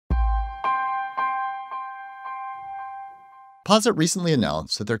Posit recently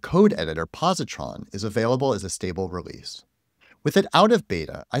announced that their code editor, Positron, is available as a stable release. With it out of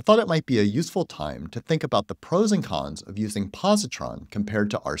beta, I thought it might be a useful time to think about the pros and cons of using Positron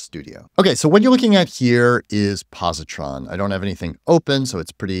compared to RStudio. Okay, so what you're looking at here is Positron. I don't have anything open, so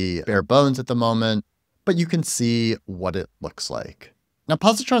it's pretty bare bones at the moment, but you can see what it looks like. Now,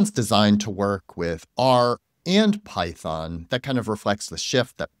 Positron's designed to work with R and Python. That kind of reflects the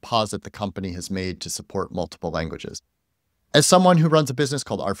shift that Posit, the company, has made to support multiple languages. As someone who runs a business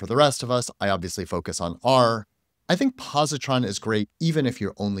called R for the Rest of Us, I obviously focus on R. I think Positron is great even if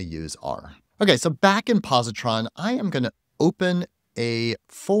you only use R. Okay, so back in Positron, I am going to open a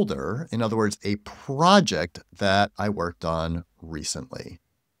folder, in other words, a project that I worked on recently.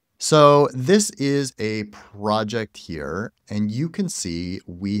 So this is a project here, and you can see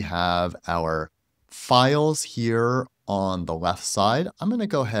we have our files here on the left side. I'm going to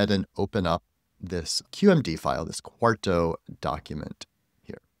go ahead and open up this QMD file, this Quarto document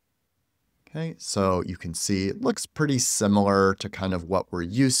here. Okay, so you can see it looks pretty similar to kind of what we're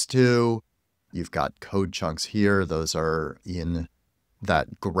used to. You've got code chunks here. Those are in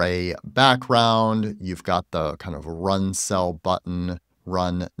that gray background. You've got the kind of run cell button,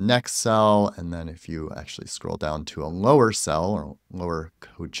 run next cell. And then if you actually scroll down to a lower cell or lower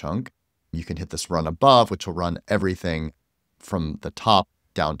code chunk, you can hit this run above, which will run everything from the top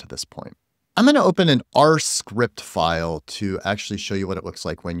down to this point. I'm going to open an R script file to actually show you what it looks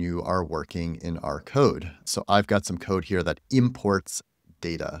like when you are working in R code. So I've got some code here that imports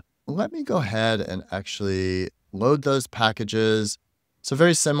data. Let me go ahead and actually load those packages. So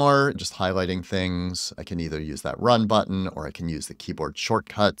very similar, just highlighting things. I can either use that run button or I can use the keyboard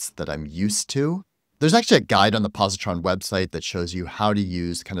shortcuts that I'm used to. There's actually a guide on the Positron website that shows you how to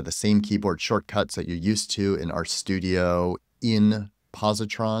use kind of the same keyboard shortcuts that you're used to in RStudio in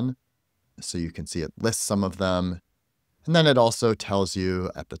Positron. So you can see it lists some of them. And then it also tells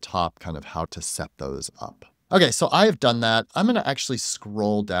you at the top kind of how to set those up. Okay, so I have done that. I'm going to actually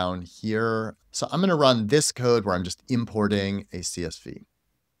scroll down here. So I'm going to run this code where I'm just importing a CSV.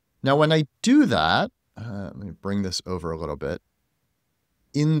 Now, when I do that, let me bring this over a little bit.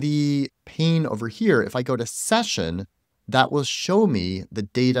 In the pane over here, if I go to session, that will show me the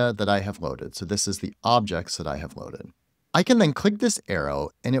data that I have loaded. So this is the objects that I have loaded. I can then click this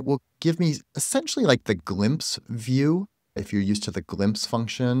arrow and it will give me essentially like the glimpse view. If you're used to the glimpse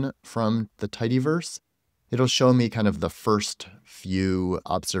function from the tidyverse, it'll show me kind of the first few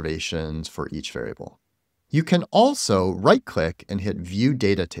observations for each variable. You can also right-click and hit View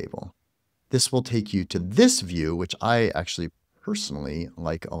Data Table. This will take you to this view, which I actually personally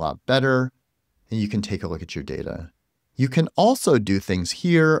like a lot better, and you can take a look at your data. You can also do things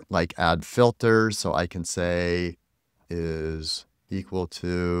here like add filters. So I can say is equal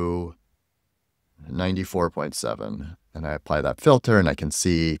to 94.7, and I apply that filter and I can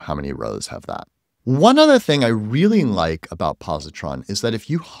see how many rows have that. One other thing I really like about Positron is that if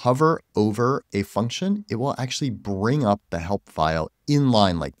you hover over a function, it will actually bring up the help file in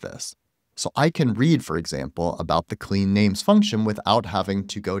line like this. So I can read, for example, about the clean names function without having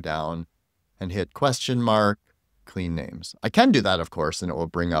to go down and hit question mark, clean names. I can do that, of course, and it will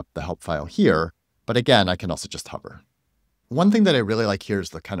bring up the help file here. But again, I can also just hover. One thing that I really like here is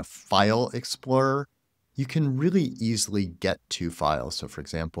the kind of file explorer. You can really easily get to files. So for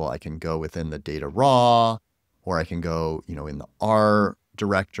example, I can go within the data raw, or I can go, in the R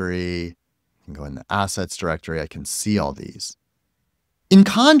directory, I can go in the assets directory. I can see all these. In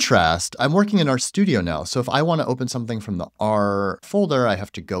contrast, I'm working in RStudio now. So if I want to open something from the R folder, I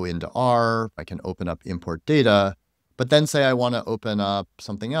have to go into R. I can open up import data, but then say I want to open up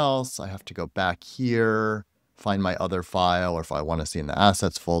something else, I have to go back here, find my other file, or if I want to see in the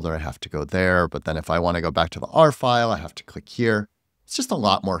assets folder, I have to go there. But then if I want to go back to the R file, I have to click here. It's just a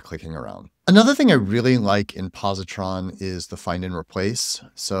lot more clicking around. Another thing I really like in Positron is the find and replace.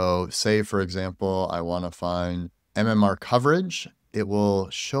 So say, for example, I want to find MMR coverage. It will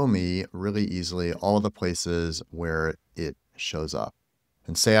show me really easily all the places where it shows up.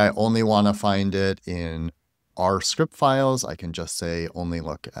 And say I only want to find it in R script files, I can just say only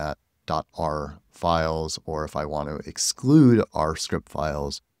look at .r files, or if I want to exclude R script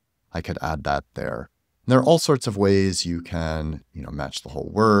files, I could add that there. And there are all sorts of ways you can, match the whole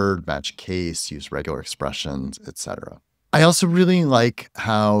word, match case, use regular expressions, etc. I also really like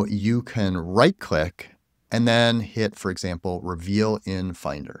how you can right-click and then hit, for example, Reveal in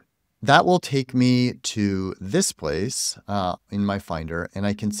Finder. That will take me to this place in my Finder, and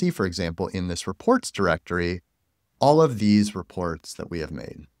I can see, for example, in this reports directory, all of these reports that we have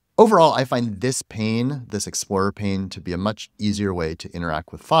made. Overall, I find this pane, this Explorer pane, to be a much easier way to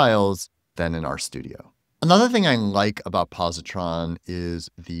interact with files than in RStudio. Another thing I like about Positron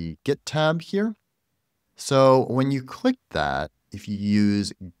is the Git tab here. So when you click that, if you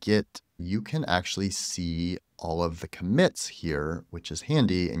use Git, you can actually see all of the commits here, which is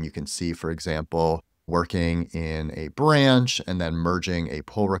handy. And you can see, for example, working in a branch and then merging a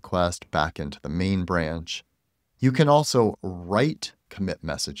pull request back into the main branch. You can also write commit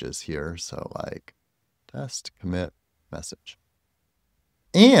messages here. So like test commit message.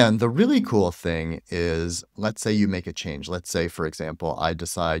 And the really cool thing is, let's say you make a change. Let's say, for example, I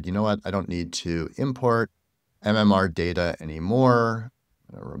decide, you know what, I don't need to import MMR data anymore.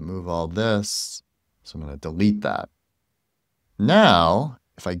 I'm going to remove all this. So I'm going to delete that. Now,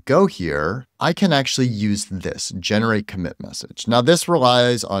 if I go here, I can actually use this, generate commit message. Now, this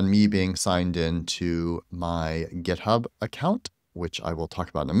relies on me being signed in to my GitHub account, which I will talk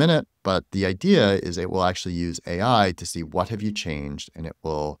about in a minute. But the idea is it will actually use AI to see what have you changed, and it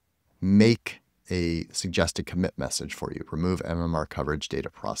will make a suggested commit message for you. Remove MMR coverage data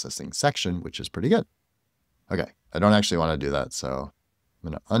processing section, which is pretty good. Okay, I don't actually want to do that, so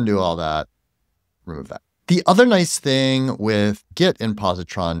I'm going to undo all that, remove that. The other nice thing with Git in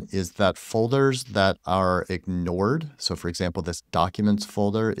Positron is that folders that are ignored, so for example, this documents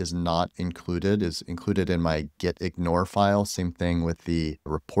folder is included in my git ignore file. Same thing with the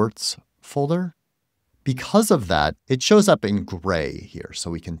reports folder. Because of that, it shows up in gray here,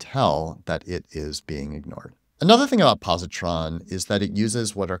 so we can tell that it is being ignored. Another thing about Positron is that it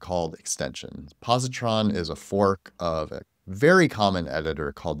uses what are called extensions. Positron is a fork of a very common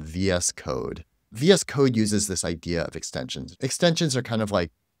editor called VS Code. VS Code uses this idea of extensions. Extensions are kind of like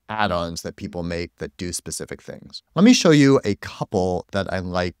add-ons that people make that do specific things. Let me show you a couple that I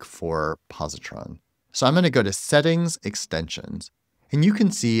like for Positron. So I'm going to go to Settings, Extensions. And you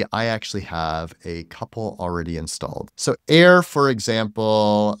can see I actually have a couple already installed. So Air, for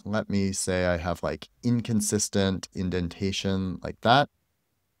example, let me say I have like inconsistent indentation like that.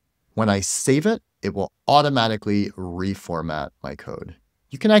 When I save it, it will automatically reformat my code.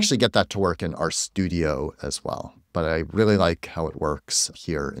 You can actually get that to work in RStudio as well, but I really like how it works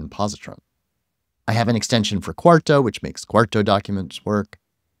here in Positron. I have an extension for Quarto, which makes Quarto documents work.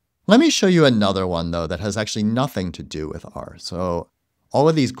 Let me show you another one, though, that has actually nothing to do with R. So all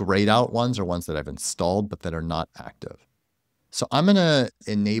of these grayed out ones are ones that I've installed, but that are not active. So I'm going to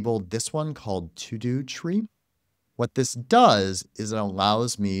enable this one called To-Do Tree. What this does is it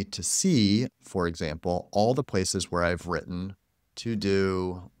allows me to see, for example, all the places where I've written to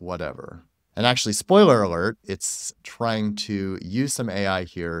do whatever. And actually, spoiler alert, it's trying to use some AI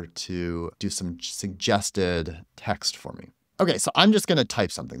here to do some suggested text for me. Okay, so I'm just going to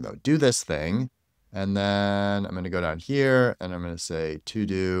type something, though. Do this thing. And then I'm going to go down here, and I'm going to say to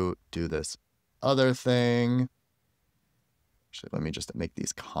do this other thing. Actually, let me just make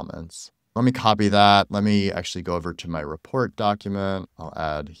these comments. Let me copy that. Let me actually go over to my report document. I'll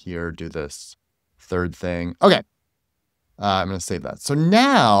add here, do this third thing. Okay. I'm going to save that. So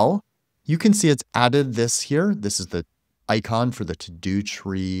now you can see it's added this here. This is the icon for the to-do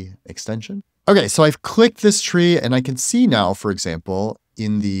tree extension. Okay, so I've clicked this tree and I can see now, for example,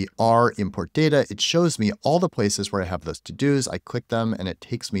 in the R import data, it shows me all the places where I have those to-dos. I click them and it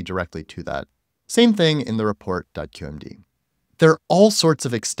takes me directly to that. Same thing in the report.qmd. There are all sorts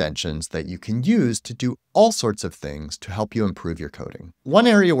of extensions that you can use to do all sorts of things to help you improve your coding. One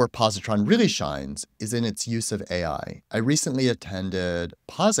area where Positron really shines is in its use of AI. I recently attended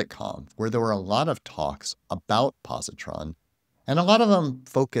PositConf, where there were a lot of talks about Positron, and a lot of them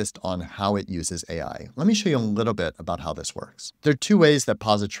focused on how it uses AI. Let me show you a little bit about how this works. There are two ways that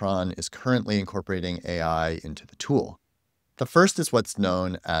Positron is currently incorporating AI into the tool. The first is what's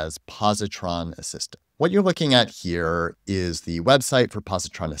known as Positron Assistant. What you're looking at here is the website for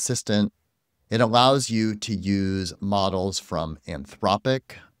Positron Assistant. It allows you to use models from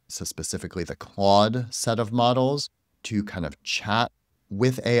Anthropic, so specifically the Claude set of models, to kind of chat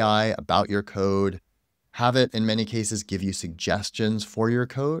with AI about your code, have it in many cases give you suggestions for your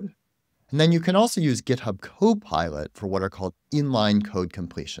code. And then you can also use GitHub Copilot for what are called inline code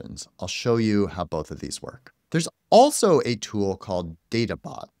completions. I'll show you how both of these work. There's also a tool called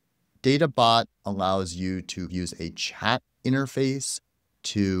DataBot. DataBot allows you to use a chat interface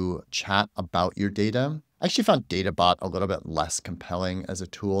to chat about your data. I actually found DataBot a little bit less compelling as a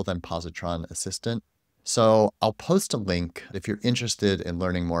tool than Positron Assistant. So I'll post a link. If you're interested in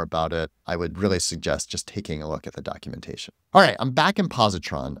learning more about it, I would really suggest just taking a look at the documentation. All right, I'm back in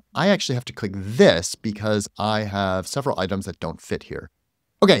Positron. I actually have to click this because I have several items that don't fit here.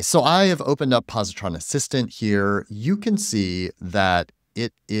 Okay, so I have opened up Positron Assistant here. You can see that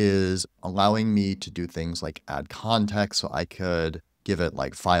it is allowing me to do things like add context. So I could give it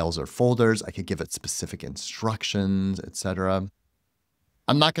like files or folders. I could give it specific instructions, etc.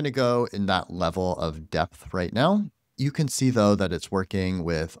 I'm not going to go in that level of depth right now. You can see, though, that it's working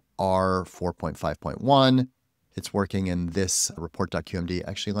with R 4.5.1. It's working in this report.qmd.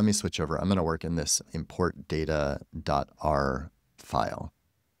 Actually, let me switch over. I'm going to work in this import data.r file.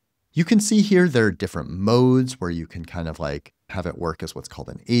 You can see here there are different modes where you can kind of like have it work as what's called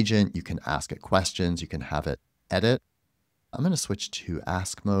an agent. You can ask it questions. You can have it edit. I'm going to switch to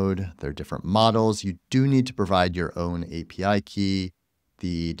ask mode. There are different models. You do need to provide your own API key.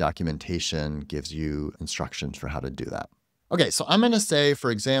 The documentation gives you instructions for how to do that. Okay, so I'm going to say,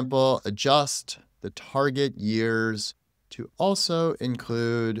 for example, adjust the target years to also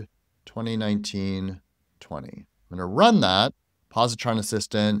include 2019-20. I'm going to run that. Positron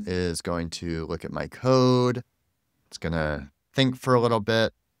Assistant is going to look at my code. It's going to think for a little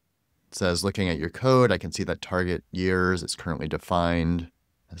bit. It says, looking at your code, I can see that target years is currently defined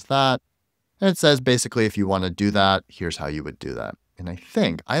as that. And it says, basically, if you want to do that, here's how you would do that. And I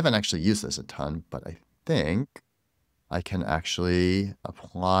think, I haven't actually used this a ton, but I think I can actually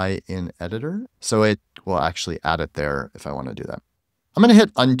apply in editor. So it will actually add it there if I want to do that. I'm going to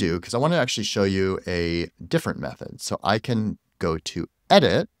hit undo because I want to actually show you a different method. So I can go to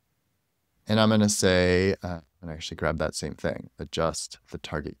edit and I'm going to say, and actually grab that same thing, adjust the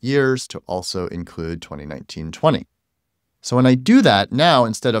target years to also include 2019-20. So when I do that now,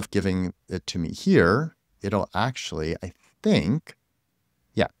 instead of giving it to me here, it'll actually, I think,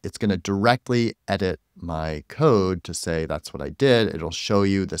 yeah, it's going to directly edit my code to say that's what I did. It'll show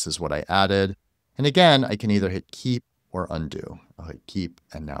you this is what I added. And again, I can either hit keep or undo. I'll hit keep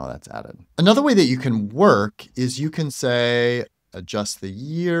and now that's added. Another way that you can work is you can say adjust the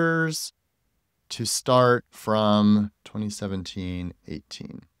years to start from 2017-18.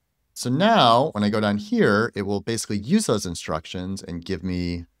 So now when I go down here, it will basically use those instructions and give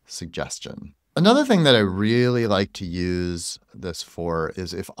me suggestion. Another thing that I really like to use this for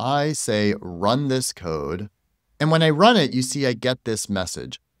is if I say run this code, and when I run it, you see I get this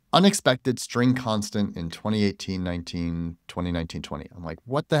message, unexpected string constant in 2018-19, 2019-20. I'm like,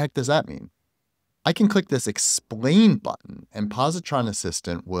 what the heck does that mean? I can click this explain button and Positron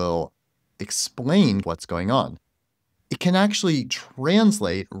Assistant will explain what's going on. It can actually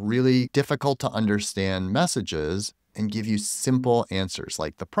translate really difficult to understand messages and give you simple answers.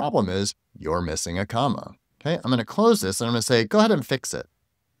 Like the problem is you're missing a comma. Okay, I'm going to close this and I'm going to say, go ahead and fix it.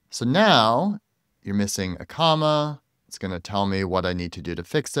 So now you're missing a comma. It's going to tell me what I need to do to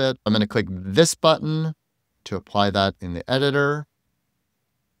fix it. I'm going to click this button to apply that in the editor.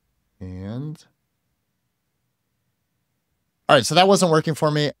 And all right, so that wasn't working for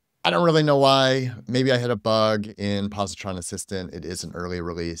me. I don't really know why. Maybe I hit a bug in Positron Assistant. It is an early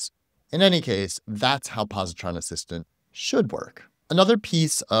release. In any case, that's how Positron Assistant should work. Another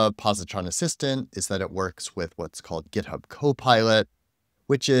piece of Positron Assistant is that it works with what's called GitHub Copilot,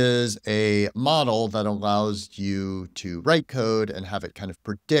 which is a model that allows you to write code and have it kind of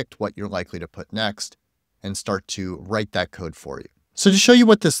predict what you're likely to put next and start to write that code for you. So to show you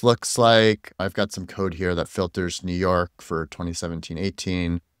what this looks like, I've got some code here that filters New York for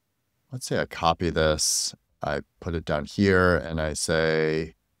 2017-18. Let's say I copy this, I put it down here and I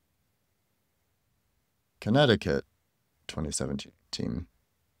say, Connecticut, 2017-18.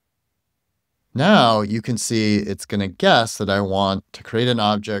 Now you can see it's going to guess that I want to create an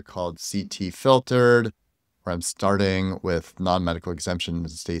object called CT filtered, where I'm starting with non-medical exemption in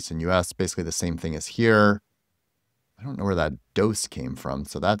states and US, basically the same thing as here. I don't know where that dose came from,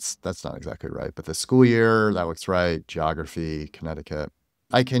 so that's not exactly right. But the school year, that looks right. Geography, Connecticut.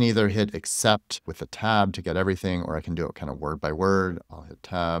 I can either hit accept with a tab to get everything, or I can do it kind of word by word. I'll hit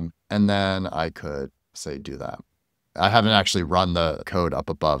tab, and then I could say do that. I haven't actually run the code up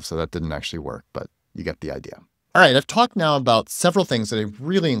above, so that didn't actually work, but you get the idea. All right, I've talked now about several things that I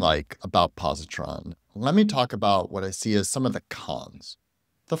really like about Positron. Let me talk about what I see as some of the cons.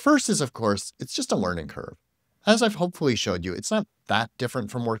 The first is, of course, it's just a learning curve. As I've hopefully showed you, it's not that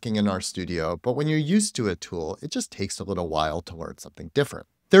different from working in RStudio, but when you're used to a tool, it just takes a little while to learn something different.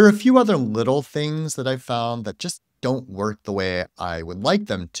 There are a few other little things that I've found that just don't work the way I would like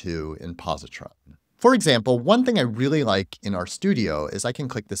them to in Positron. For example, one thing I really like in RStudio is I can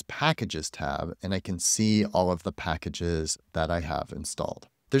click this Packages tab and I can see all of the packages that I have installed.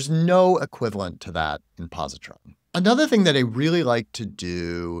 There's no equivalent to that in Positron. Another thing that I really like to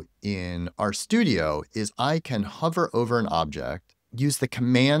do in RStudio is I can hover over an object, use the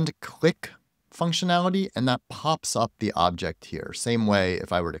command click functionality, and that pops up the object here. Same way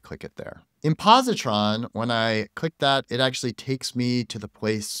if I were to click it there. In Positron, when I click that, it actually takes me to the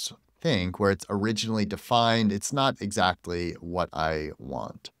place think, where it's originally defined, it's not exactly what I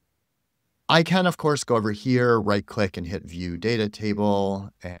want. I can, of course, go over here, right-click and hit View Data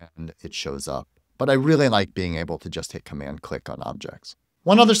Table, and it shows up. But I really like being able to just hit Command-click on objects.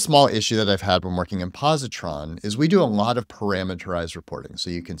 One other small issue that I've had when working in Positron is we do a lot of parameterized reporting.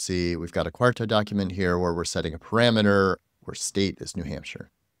 So you can see we've got a Quarto document here where we're setting a parameter where state is New Hampshire.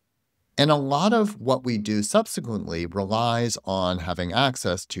 And a lot of what we do subsequently relies on having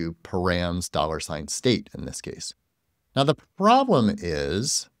access to params $state in this case. Now the problem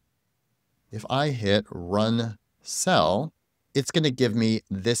is if I hit Run Cell, it's going to give me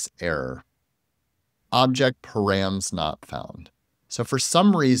this error. Object params not found. So for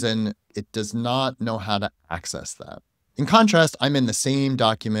some reason, it does not know how to access that. In contrast, I'm in the same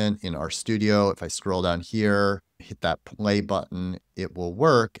document in RStudio. If I scroll down here, hit that play button, it will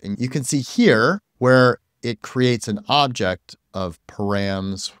work. And you can see here where it creates an object of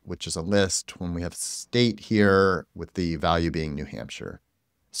params, which is a list when we have state here with the value being New Hampshire.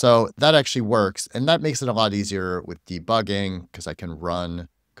 So that actually works. And that makes it a lot easier with debugging because I can run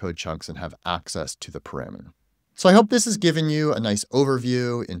code chunks and have access to the parameter. So I hope this has given you a nice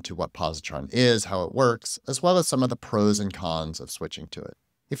overview into what Positron is, how it works, as well as some of the pros and cons of switching to it.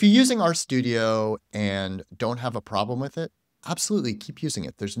 If you're using RStudio and don't have a problem with it, absolutely keep using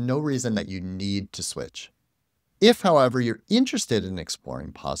it. There's no reason that you need to switch. If, however, you're interested in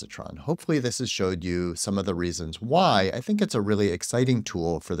exploring Positron, hopefully this has showed you some of the reasons why I think it's a really exciting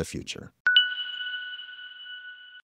tool for the future.